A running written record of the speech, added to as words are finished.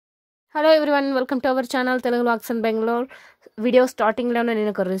Hello everyone, welcome to our channel Telugu vlogs and Bengaluru. Video స్టార్టింగ్లోనే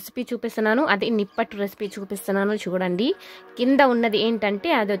నేను ఒక రెసిపీ చూపిస్తున్నాను. అది నిప్పట్టు రెసిపీ చూపిస్తున్నాను. చూడండి, కింద ఉన్నది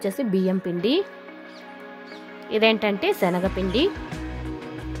ఏంటంటే అది వచ్చేసి బియ్యం పిండి, ఇదేంటంటే శనగపిండి.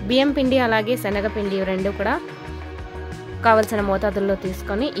 బియ్యం పిండి అలాగే శనగపిండి రెండు కూడా కావలసిన మోతాదుల్లో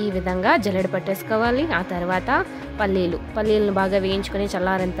తీసుకొని ఈ విధంగా జల్లెడ పట్టేసుకోవాలి. ఆ తర్వాత పల్లీలను బాగా వేయించుకొని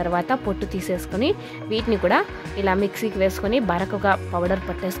చల్లారిన తర్వాత పొట్టు తీసేసుకొని వీటిని కూడా ఇలా మిక్సీకి వేసుకొని బరకగా పౌడర్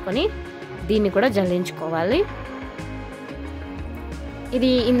పట్టేసుకొని దీన్ని కూడా జల్లించుకోవాలి.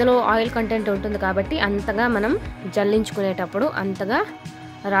 ఇది ఇందులో ఆయిల్ కంటెంట్ ఉంటుంది కాబట్టి అంతగా మనం జల్లించుకునేటప్పుడు అంతగా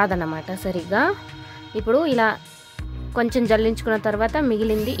రాదన్నమాట సరిగ్గా. ఇప్పుడు ఇలా కొంచెం జల్లించుకున్న తర్వాత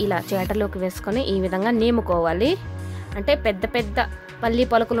మిగిలింది ఇలా చేటలోకి వేసుకొని ఈ విధంగా నేముకోవాలి. అంటే పెద్ద పెద్ద పల్లి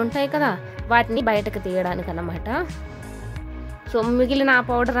పలుకులు ఉంటాయి కదా, వాటిని బయటకు తీయడానికి అన్నమాట. సో మిగిలిన ఆ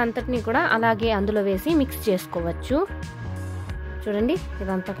పౌడర్ అంతటిని కూడా అలాగే అందులో వేసి మిక్స్ చేసుకోవచ్చు. చూడండి,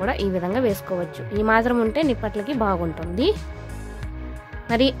 ఇదంతా కూడా ఈ విధంగా వేసుకోవచ్చు. ఈ మాత్రం ఉంటే నిప్పట్లకి బాగుంటుంది.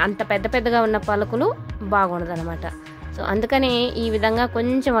 మరి అంత పెద్ద పెద్దగా ఉన్న పలుకులు బాగుండదు అనమాట. సో అందుకని ఈ విధంగా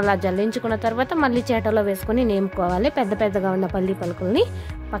కొంచెం అలా జల్లించుకున్న తర్వాత మళ్ళీ చేటలో వేసుకొని నేముకోవాలి. పెద్ద పెద్దగా ఉన్న పల్లి పలుకుల్ని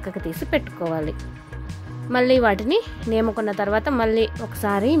పక్కకు తీసి పెట్టుకోవాలి. మళ్ళీ వాటిని నేముకున్న తర్వాత మళ్ళీ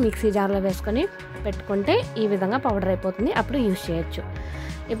ఒకసారి మిక్సీ జార్లో వేసుకొని పెట్టుకుంటే ఈ విధంగా పౌడర్ అయిపోతుంది. అప్పుడు యూజ్ చేయొచ్చు.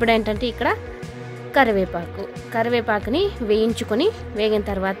 ఇప్పుడు ఏంటంటే ఇక్కడ కరివేపాకుని వేయించుకొని వేగిన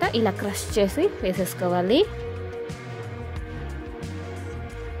తర్వాత ఇలా క్రష్ చేసి వేసేసుకోవాలి.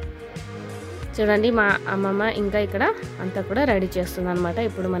 చూడండి, మా అమ్మమ్మ ఇంకా ఇక్కడ అంతా కూడా రెడీ చేస్తుంది అనమాట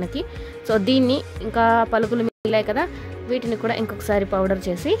ఇప్పుడు మనకి. సో దీన్ని ఇంకా పలుకులు మిగిలాయి కదా, వీటిని కూడా ఇంకొకసారి పౌడర్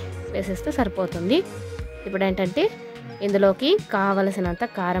చేసి వేసేస్తే సరిపోతుంది. ఇప్పుడు ఏంటంటే ఇందులోకి కావలసినంత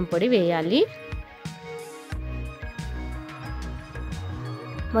కారం పొడి వేయాలి.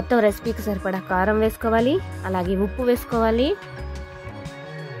 మొత్తం రెసిపీకి సరిపడా కారం వేసుకోవాలి, అలాగే ఉప్పు వేసుకోవాలి.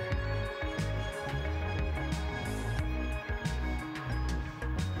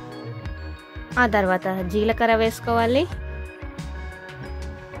 ఆ తర్వాత జీలకర్ర వేసుకోవాలి.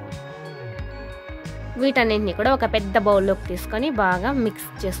 వీటన్నింటినీ కూడా ఒక పెద్ద బౌల్లోకి తీసుకొని బాగా మిక్స్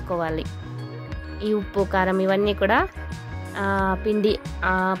చేసుకోవాలి. ఈ ఉప్పు కారం ఇవన్నీ కూడా పిండి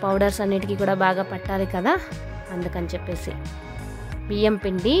పౌడర్స్ అన్నిటికీ కూడా బాగా పట్టాలి కదా, అందుకని చెప్పేసి బియ్యం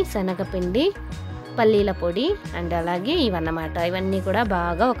పిండి, శనగపిండి, పల్లీల పొడి అండ్ అలాగే ఇవన్నమాట. ఇవన్నీ కూడా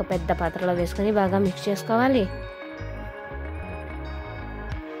బాగా ఒక పెద్ద పాత్రలో వేసుకొని బాగా మిక్స్ చేసుకోవాలి.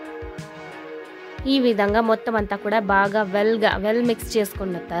 ఈ విధంగా మొత్తం అంతా కూడా బాగా వెల్ మిక్స్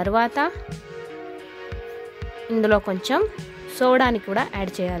చేసుకున్న తర్వాత ఇందులో కొంచెం సోడాని కూడా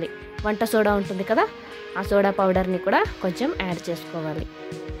యాడ్ చేయాలి. వంట సోడా ఉంటుంది కదా, ఆ సోడా పౌడర్ని కూడా కొంచెం యాడ్ చేసుకోవాలి.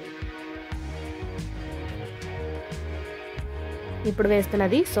 ఇప్పుడు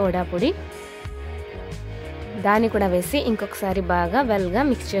వేస్తున్నది సోడా పొడి, దాన్ని కూడా వేసి ఇంకొకసారి బాగా వెల్గా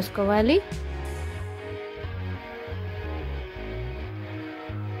మిక్స్ చేసుకోవాలి.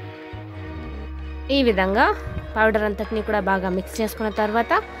 ఈ విధంగా పౌడర్ అంతటిని కూడా బాగా మిక్స్ చేసుకున్న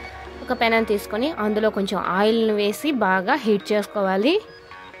తర్వాత ఒక పెనం తీసుకొని అందులో కొంచెం ఆయిల్ని వేసి బాగా హీట్ చేసుకోవాలి.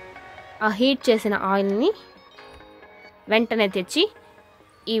 ఆ హీట్ చేసిన ఆయిల్ని వెంటనే తెచ్చి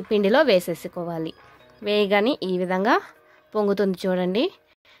ఈ పిండిలో వేసేసుకోవాలి. వేయగానే ఈ విధంగా పొంగుతుంది చూడండి.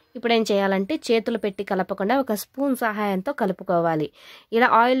 ఇప్పుడు ఏం చేయాలంటే చేతులు పెట్టి కలపకుండా ఒక స్పూన్ సహాయంతో కలుపుకోవాలి. ఇలా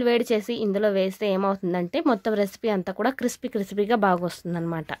ఆయిల్ వేడి చేసి ఇందులో వేస్తే ఏమవుతుందంటే మొత్తం రెసిపీ అంతా కూడా క్రిస్పీగా బాగా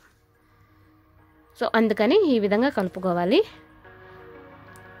వస్తుందన్నమాట. సో అందుకని ఈ విధంగా కలుపుకోవాలి.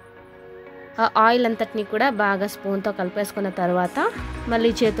 ఆ ఆయిల్ అంతటిని కూడా బాగా స్పూన్తో కలిపేసుకున్న తర్వాత మళ్ళీ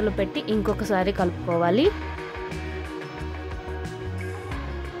చేతులు పెట్టి ఇంకొకసారి కలుపుకోవాలి.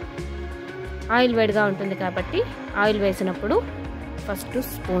 ఆయిల్ వేడిగా ఉంటుంది కాబట్టి ఆయిల్ వేసినప్పుడు ఫస్ట్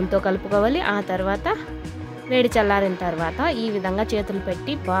స్పూన్తో కలుపుకోవాలి. ఆ తర్వాత వేడి చల్లారిన తర్వాత ఈ విధంగా చేతులు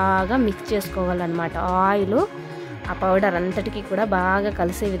పెట్టి బాగా మిక్స్ చేసుకోవాలన్నమాట. ఆయిల్ ఆ పౌడర్ అంతటికి కూడా బాగా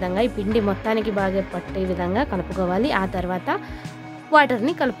కలిసే విధంగా ఈ పిండి మొత్తానికి బాగా పట్టే విధంగా కలుపుకోవాలి. ఆ తర్వాత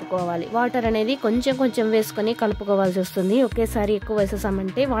వాటర్ని కలుపుకోవాలి. వాటర్ అనేది కొంచెం వేసుకొని కలుపుకోవాల్సి వస్తుంది. ఒకేసారి ఎక్కువ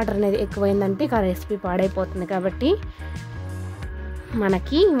వేసేసామంటే వాటర్ అనేది ఎక్కువైందంటే ఆ రెసిపీ పాడైపోతుంది. కాబట్టి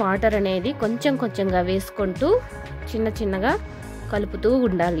మనకి వాటర్ అనేది కొంచెంగా వేసుకుంటూ చిన్నగా కలుపుతూ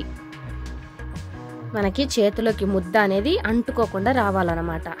ఉండాలి. మనకి చేతిలోకి ముద్ద అనేది అంటుకోకుండా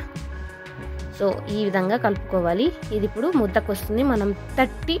రావాలన్నమాట. సో ఈ విధంగా కలుపుకోవాలి. ఇది ఇప్పుడు ముద్దకు వస్తుంది. మనం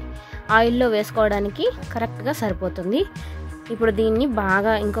తట్టి ఆయిల్లో వేసుకోవడానికి కరెక్ట్గా సరిపోతుంది. ఇప్పుడు దీన్ని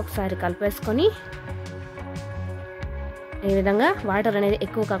బాగా ఇంకొకసారి కలిపేసుకొని ఈ విధంగా వాటర్ అనేది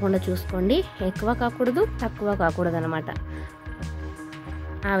ఎక్కువ కాకుండా చూసుకోండి. ఎక్కువ కాకూడదు, తక్కువ కాకూడదు అనమాట.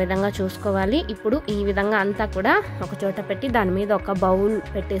 ఆ విధంగా చూసుకోవాలి. ఇప్పుడు ఈ విధంగా అంతా కూడా ఒక చోట పెట్టి దాని మీద ఒక బౌల్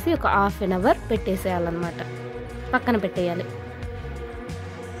పెట్టేసి ఒక హాఫ్ అన్ అవర్ పెట్టేసేయాలన్నమాట, పక్కన పెట్టేయాలి.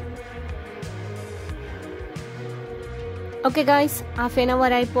 Okay guys, half an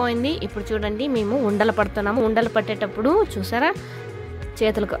hour అయిపోయింది. ఇప్పుడు చూడండి మేము ఉండలు పడుతున్నాము. ఉండలు పట్టేటప్పుడు చూసారా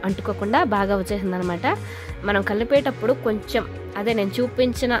చేతులకు అంటుకోకుండా బాగా వచ్చేసింది అనమాట. మనం కలిపేటప్పుడు కొంచెం అదే నేను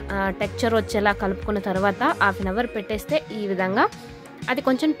చూపించిన టెక్చర్ వచ్చేలా కలుపుకున్న తర్వాత హాఫ్ ఎన్ అవర్ పెట్టేస్తే ఈ విధంగా అది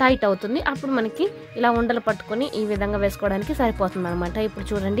కొంచెం టైట్ అవుతుంది. అప్పుడు మనకి ఇలా ఉండలు పట్టుకొని ఈ విధంగా వేసుకోవడానికి సరిపోతుంది అనమాట. ఇప్పుడు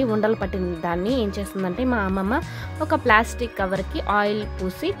చూడండి ఉండలు పట్టిన దాన్ని ఏం చేస్తుందంటే మా అమ్మమ్మ ఒక ప్లాస్టిక్ కవర్కి ఆయిల్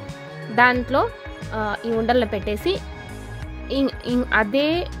పూసి దాంట్లో ఈ ఉండలను పెట్టేసి అదే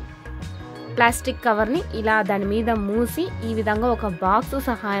ప్లాస్టిక్ కవర్ని ఇలా దాని మీద మూసి ఈ విధంగా ఒక బాక్స్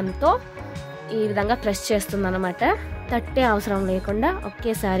సహాయంతో ఈ విధంగా ప్రెస్ చేస్తుంది అనమాట. తట్టే అవసరం లేకుండా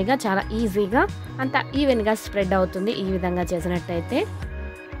ఒకేసారిగా చాలా ఈజీగా అంత ఈవెన్గా స్ప్రెడ్ అవుతుంది. ఈ విధంగా చేసినట్టయితే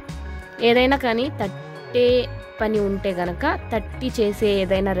ఏదైనా కానీ తట్టే పని ఉంటే కనుక, తట్టి చేసే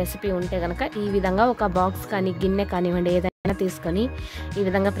ఏదైనా రెసిపీ ఉంటే కనుక ఈ విధంగా ఒక బాక్స్ కానీ గిన్నె కానివ్వండి ఏదైనా తీసుకొని ఈ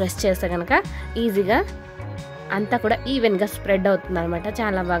విధంగా ప్రెస్ చేస్తే కనుక ఈజీగా అంతా కూడా ఈవెన్గా స్ప్రెడ్ అవుతుంది అనమాట.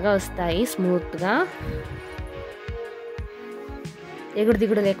 చాలా బాగా వస్తాయి, స్మూత్గా ఎగుడు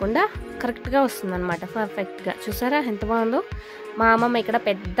దిగుడు లేకుండా కరెక్ట్గా వస్తుంది అనమాట, పర్ఫెక్ట్గా. చూసారా ఎంత బాగుందో. మా అమ్మమ్మ ఇక్కడ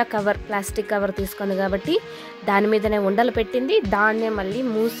పెద్ద కవర్, ప్లాస్టిక్ కవర్ తీసుకుంది కాబట్టి దాని మీదనే ఉండలు పెట్టింది, దాన్నే మళ్ళీ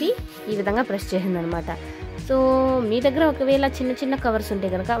మూసి ఈ విధంగా ప్రెస్ చేసింది అనమాట. సో మీ దగ్గర ఒకవేళ చిన్న చిన్న కవర్స్ ఉంటే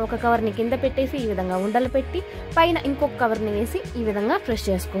కనుక ఒక కవర్ని కింద పెట్టేసి ఈ విధంగా ఉండలు పెట్టి పైన ఇంకొక కవర్ని వేసి ఈ విధంగా ప్రెస్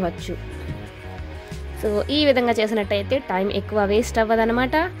చేసుకోవచ్చు. సో ఈ విధంగా చేసినట్టయితే టైం ఎక్కువ వేస్ట్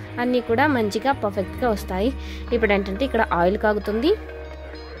అవ్వదన్నమాట, అన్నీ కూడా మంచిగా పర్ఫెక్ట్గా వస్తాయి. ఇప్పుడు ఏంటంటే ఇక్కడ ఆయిల్ కాగుతుంది.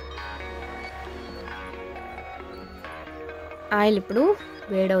 ఆయిల్ ఇప్పుడు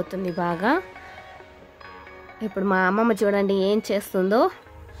వేడవుతుంది బాగా. ఇప్పుడు మా అమ్మమ్మ చూడండి ఏం చేస్తుందో.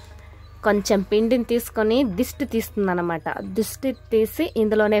 కొంచెం పిండిని తీసుకొని దిష్టి తీస్తుంది అన్నమాట. దిష్టి తీసి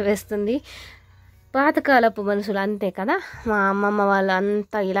ఇందులోనే వేస్తుంది. పాతకాలపు మనుషులు అంతే కదా, మా అమ్మమ్మ వాళ్ళు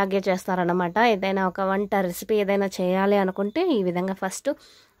అంతా ఇలాగే చేస్తారన్నమాట. ఏదైనా ఒక వంట రెసిపీ ఏదైనా చేయాలి అనుకుంటే ఈ విధంగా ఫస్ట్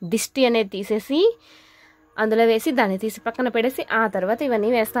దిష్టి అనేది తీసేసి అందులో వేసి దాన్ని తీసి పక్కన పెడేసి ఆ తర్వాత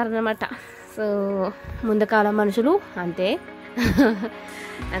ఇవన్నీ వేస్తారన్నమాట. సో ముందు కాలం మనుషులు అంతే.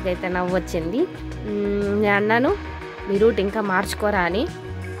 నాకైతే నవ్వు వచ్చింది. నేను అన్నాను మీ రూట్ ఇంకా మార్చుకోరా అని.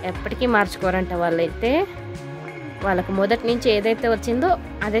 ఎప్పటికీ మార్చుకోరంట వాళ్ళైతే. వాళ్ళకు మొదటి నుంచి ఏదైతే వచ్చిందో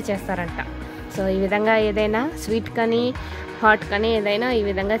అదే చేస్తారంట. సో ఈ విధంగా ఏదైనా స్వీట్ కానీ హాట్ కానీ ఏదైనా ఈ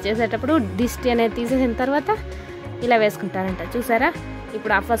విధంగా చేసేటప్పుడు దిష్టి అనేది తీసేసిన తర్వాత ఇలా వేసుకుంటారంట. చూసారా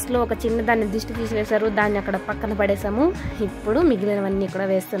ఇప్పుడు ఆ ఫస్ట్లో ఒక చిన్న దాన్ని దిష్టి తీసివేశారు, దాన్ని అక్కడ పక్కన పడేసాము. ఇప్పుడు మిగిలినవన్నీ కూడా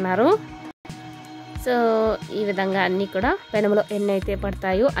వేస్తున్నారు. సో ఈ విధంగా అన్నీ కూడా పెనంలో ఎన్ని అయితే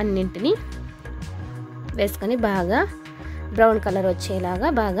పడతాయో అన్నింటినీ వేసుకొని బాగా బ్రౌన్ కలర్ వచ్చేలాగా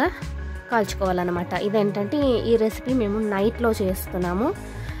బాగా కాల్చుకోవాలన్నమాట. ఇదేంటంటే ఈ రెసిపీ మేము నైట్లో చేస్తున్నాము.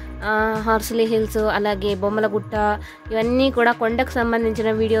 హార్సిలీ హిల్స్ అలాగే బొమ్మలగుట్ట ఇవన్నీ కూడా కొండకు సంబంధించిన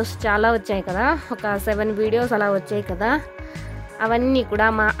వీడియోస్ చాలా వచ్చాయి కదా, ఒక 7 వీడియోస్ అలా వచ్చాయి కదా. అవన్నీ కూడా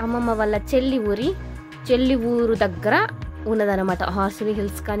మా అమ్మమ్మ వాళ్ళ చెల్లి ఊరు దగ్గర ఉన్నదనమాట. హార్సిలీ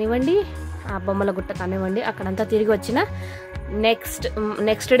హిల్స్ కానివ్వండి, ఆ బొమ్మలగుట్ట కానివ్వండి, అక్కడంతా తిరిగి వచ్చిన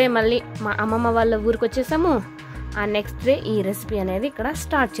నెక్స్ట్ డే మళ్ళీ మా అమ్మమ్మ వాళ్ళ ఊరికి వచ్చేసాము. ఆ నెక్స్ట్ డే ఈ రెసిపీ అనేది ఇక్కడ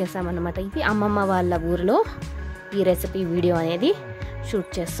స్టార్ట్ చేసామన్నమాట. ఇది అమ్మమ్మ వాళ్ళ ఊరిలో ఈ రెసిపీ వీడియో అనేది షూట్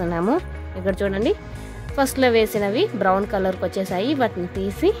చేస్తున్నాము. ఇక్కడ చూడండి ఫస్ట్లో వేసినవి బ్రౌన్ కలర్కి వచ్చేసాయి, వాటిని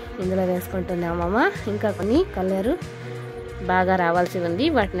తీసి ఇందులో వేసుకుంటుంది అమ్మమ్మ. ఇంకా కొన్ని కలర్ బాగా రావాల్సి ఉంది,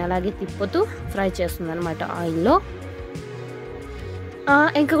 వాటిని అలాగే తిప్పుతూ ఫ్రై చేస్తుంది అనమాట ఆయిల్లో.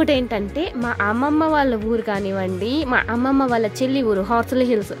 ఇంకొకటి ఏంటంటే మా అమ్మమ్మ వాళ్ళ ఊరు కానివ్వండి, మా అమ్మమ్మ వాళ్ళ చెల్లి ఊరు హార్సిలీ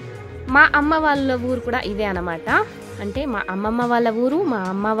హిల్స్, మా అమ్మ వాళ్ళ ఊరు కూడా ఇదే అన్నమాట. అంటే మా అమ్మమ్మ వాళ్ళ ఊరు మా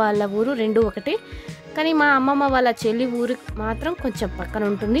అమ్మ వాళ్ళ ఊరు రెండు ఒకటే, కానీ మా అమ్మమ్మ వాళ్ళ చెల్లి ఊరు మాత్రం కొంచెం పక్కన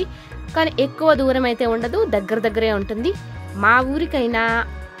ఉంటుంది, కానీ ఎక్కువ దూరం అయితే ఉండదు, దగ్గరే ఉంటుంది. మా ఊరికైనా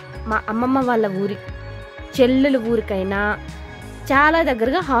మా అమ్మమ్మ వాళ్ళ చెల్లెల ఊరికైనా చాలా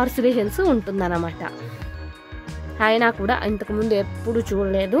దగ్గరగా హార్సిలీ హిల్స్ ఉంటుందన్నమాట. అయినా కూడా ఇంతకుముందు ఎప్పుడు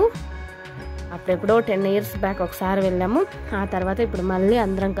చూడలేదు. అప్పుడెప్పుడో 10 years బ్యాక్ ఒకసారి వెళ్ళాము. ఆ తర్వాత ఇప్పుడు మళ్ళీ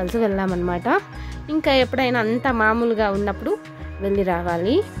అందరం కలిసి వెళ్ళామన్నమాట. ఇంకా ఎప్పుడైనా అంత మామూలుగా ఉన్నప్పుడు వెళ్ళి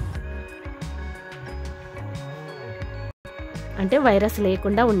రావాలి, అంటే వైరస్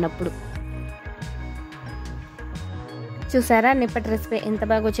లేకుండా ఉన్నప్పుడు. చూసారా నిప్పటి రెసిపీ ఎంత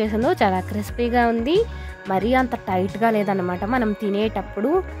బాగా వచ్చేసిందో. చాలా క్రిస్పీగా ఉంది, మరీ అంత టైట్గా లేదన్నమాట. మనం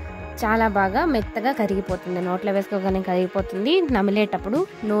తినేటప్పుడు చాలా బాగా మెత్తగా కరిగిపోతుంది, నోట్లో వేసుకోగానే కరిగిపోతుంది. నమిలేటప్పుడు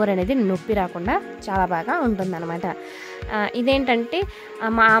నోరు అనేది నొప్పి రాకుండా చాలా బాగా ఉంటుందన్నమాట. ఇదేంటంటే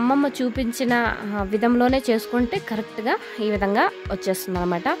మా అమ్మమ్మ చూపించిన విధంలోనే చేసుకుంటే కరెక్ట్గా ఈ విధంగా వచ్చేస్తుంది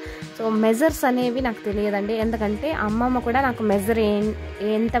అనమాట. సో మెజర్స్ అనేవి నాకు తెలియదండి, ఎందుకంటే అమ్మమ్మ కూడా నాకు మెజర్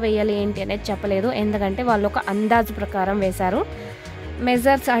ఎంత వేయాలి ఏంటి అనేది చెప్పలేదు. ఎందుకంటే వాళ్ళు ఒక అందాజు ప్రకారం వేశారు.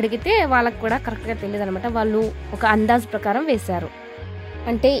 మెజర్స్ అడిగితే వాళ్ళకి కూడా కరెక్ట్గా తెలియదు అనమాట. వాళ్ళు ఒక అందాజ్ ప్రకారం వేశారు.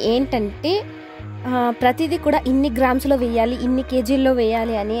 అంటే ఏంటంటే ప్రతిదీ కూడా ఇన్ని గ్రామ్స్లో వేయాలి, ఇన్ని కేజీల్లో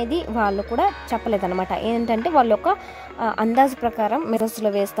వేయాలి అనేది వాళ్ళు కూడా చెప్పలేదన్నమాట. ఏంటంటే వాళ్ళు ఒక అందాజు ప్రకారం మెజర్స్లో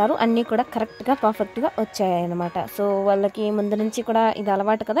వేస్తారు. అన్నీ కూడా కరెక్ట్గా పర్ఫెక్ట్గా వచ్చాయన్నమాట. సో వాళ్ళకి ముందు నుంచి కూడా ఇది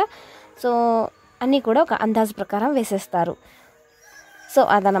అలవాటు కదా. సో అన్నీ కూడా ఒక అందాజు ప్రకారం వేసేస్తారు. సో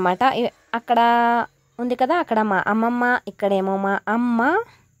అదనమాట. అక్కడ ఉంది కదా, అక్కడ మా అమ్మమ్మ, ఇక్కడేమో మా అమ్మ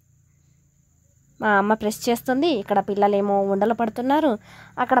ప్రెస్ చేస్తుంది, ఇక్కడ పిల్లలేమో ఉండలు పడుతున్నారు.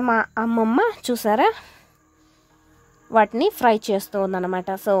 అక్కడ మా అమ్మమ్మ చూసారా వాటిని ఫ్రై చేస్తూ ఉందన్నమాట.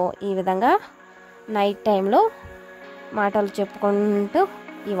 సో ఈ విధంగా నైట్ టైంలో మాటలు చెప్పుకుంటూ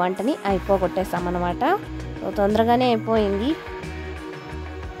ఈ వంటని అయిపోగొట్టేసామన్నమాట. సో తొందరగానే అయిపోయింది.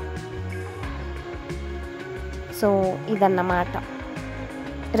 సో ఇదన్నమాట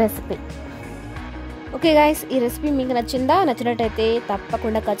రెసిపీ. ఓకే గైస్, ఈ రెసిపీ మీకు నచ్చిందా? నచ్చినట్టయితే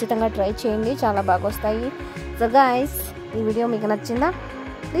తప్పకుండా ఖచ్చితంగా ట్రై చేయండి, చాలా బాగా వస్తాయి. సో గైస్, ఈ వీడియో మీకు నచ్చిందా?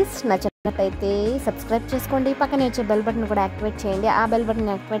 ప్లీజ్ నచ్చినట్టయితే సబ్స్క్రైబ్ చేసుకోండి. పక్కనే వచ్చే బెల్ బటన్ కూడా యాక్టివేట్ చేయండి. ఆ బెల్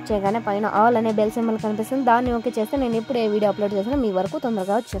బటన్ యాక్టివేట్ చేయగానే పైన ఆల్ అనే బెల్ సింబల్ కనిపిస్తుంది. దాన్ని ఓకే చేస్తే నేను ఎప్పుడు ఏ వీడియో అప్లోడ్ చేసినా మీ వరకు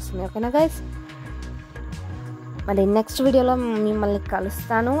తొందరగా వచ్చేస్తుంది. ఓకేనా గైస్? మళ్ళీ నెక్స్ట్ వీడియోలో మిమ్మల్ని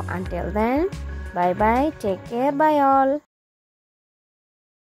కలుస్తాను. Until then by by, take care, by all.